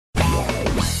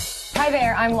Hi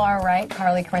there, I'm Laura Wright,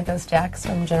 Carly Corinthos-Jacks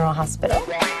from General Hospital.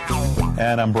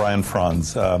 And I'm Brian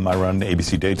Franz. I run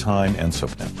ABC Daytime and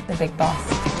SoapNet. The big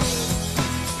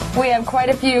boss. We have quite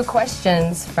a few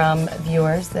questions from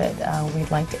viewers that we'd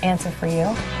like to answer for you.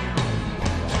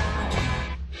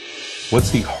 What's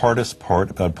the hardest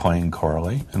part about playing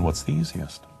Carly, and what's the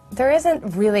easiest? There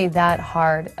isn't really that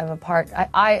hard of a part.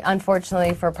 I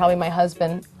unfortunately, for probably my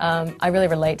husband, I really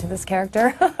relate to this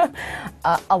character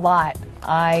a lot.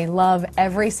 I love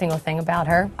every single thing about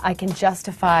her. I can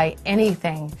justify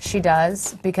anything she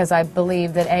does because I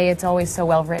believe that A, it's always so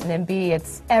well written, and B,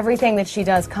 it's everything that she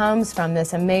does comes from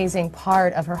this amazing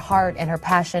part of her heart and her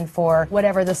passion for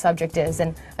whatever the subject is.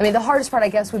 And I mean, the hardest part, I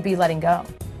guess, would be letting go.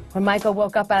 When Michael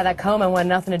woke up out of that coma and wanted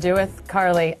nothing to do with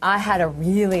Carly, I had a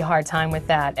really hard time with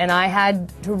that. And I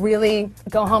had to really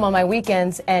go home on my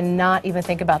weekends and not even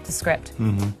think about the script.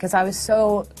 Because I was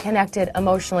so connected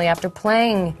emotionally after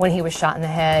playing when he was shot in the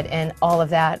head and all of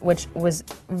that, which was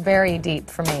very deep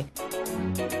for me.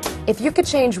 If you could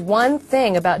change one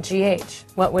thing about GH,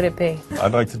 what would it be?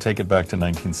 I'd like to take it back to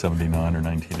 1979 or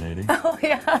 1980. Oh,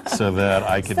 yeah. So that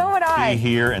I could So would I. be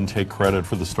here and take credit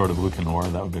for the start of Luke and Laura.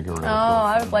 That would be a really cool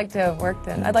I thing. would like to have worked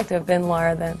then. I'd like to have been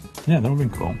Laura then. Yeah, that would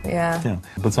have been cool. Yeah.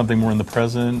 But something more in the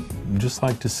present, just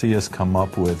like to see us come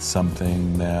up with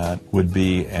something that would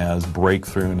be as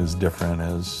breakthrough and as different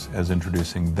as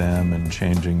introducing them and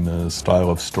changing the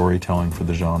style of storytelling for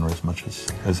the genre as much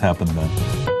as happened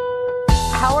then.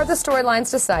 How are the storylines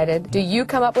decided? Do you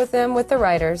come up with them with the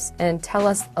writers? And tell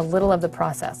us a little of the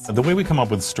process. The way we come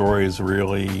up with stories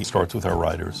really starts with our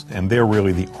writers, and they're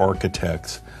really the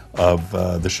architects of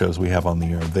the shows we have on the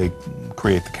air. They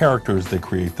create the characters, they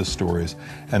create the stories,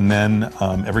 and then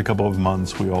every couple of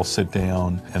months we all sit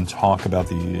down and talk about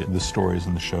the stories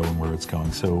in the show and where it's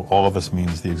going. So all of us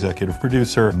means the executive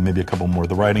producer, maybe a couple more of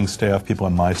the writing staff, people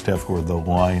on my staff who are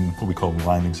what we call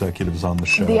line executives on the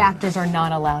show. The actors are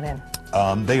not allowed in.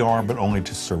 They are, but only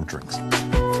to serve drinks.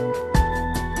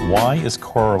 Why is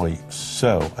Carly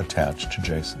so attached to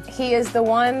Jason? He is the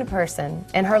one person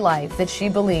in her life that she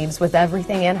believes with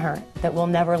everything in her that will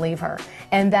never leave her.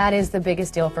 And that is the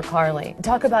biggest deal for Carly.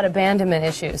 Talk about abandonment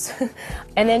issues.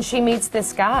 And then she meets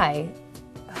this guy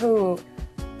who,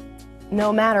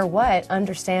 no matter what,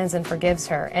 understands and forgives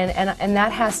her. And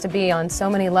that has to be on so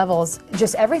many levels,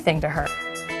 just everything to her.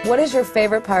 What is your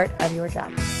favorite part of your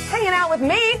job? Hanging out with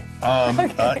me.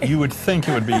 You would think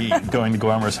it would be going to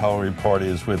glamorous Halloween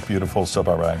parties with beautiful soap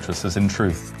opera actresses. In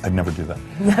truth, I'd never do that.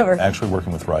 Never. Actually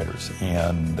working with writers.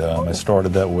 And I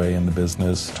started that way in the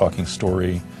business, talking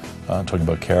story, talking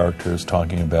about characters,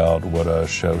 talking about what a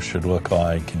show should look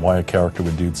like, why a character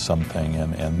would do something.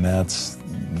 And that's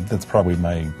probably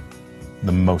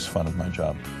the most fun of my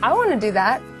job. I want to do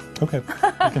that. Okay,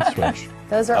 I can switch.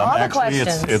 Those are all the actually,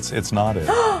 questions. it's not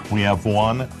it. We have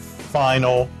one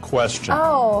final question.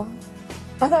 Oh,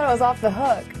 I thought it was off the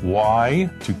hook. Why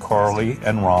do Carly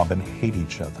and Robin hate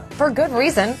each other? For good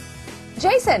reason.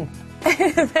 Jason.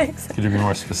 Thanks. Could you be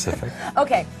more specific?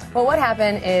 Okay. Well, what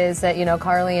happened is that,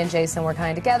 Carly and Jason were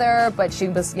kind of together, but she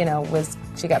was,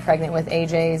 she got pregnant with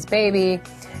AJ's baby.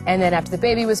 And then after the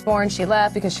baby was born, she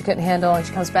left because she couldn't handle, and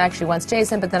she comes back, she wants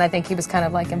Jason, but then I think he was kind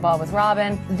of like involved with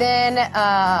Robin. Then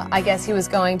I guess he was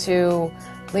going to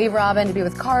leave Robin to be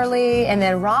with Carly, and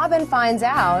then Robin finds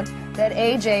out that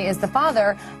AJ is the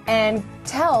father and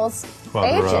tells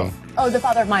AJ. Oh, the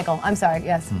father of Michael. I'm sorry,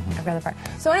 yes. I forgot the part.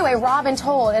 So anyway, Robin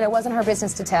told, and it wasn't her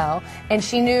business to tell, and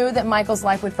she knew that Michael's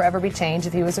life would forever be changed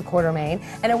if he was a Quartermain,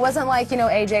 and it wasn't like,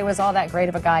 AJ was all that great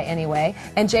of a guy anyway,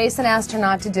 and Jason asked her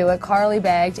not to do it, Carly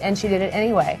begged, and she did it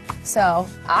anyway. So,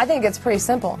 I think it's pretty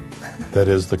simple. That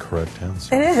is the correct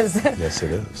answer. It is. Yes,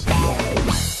 it is.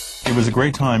 It was a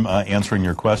great time answering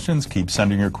your questions. Keep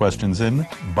sending your questions in,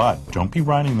 but don't be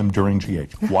writing them during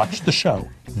GH. Watch the show,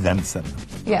 then send them.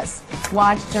 Yes.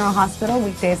 Watch General Hospital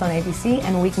weekdays on ABC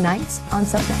and weeknights on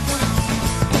SoapNet.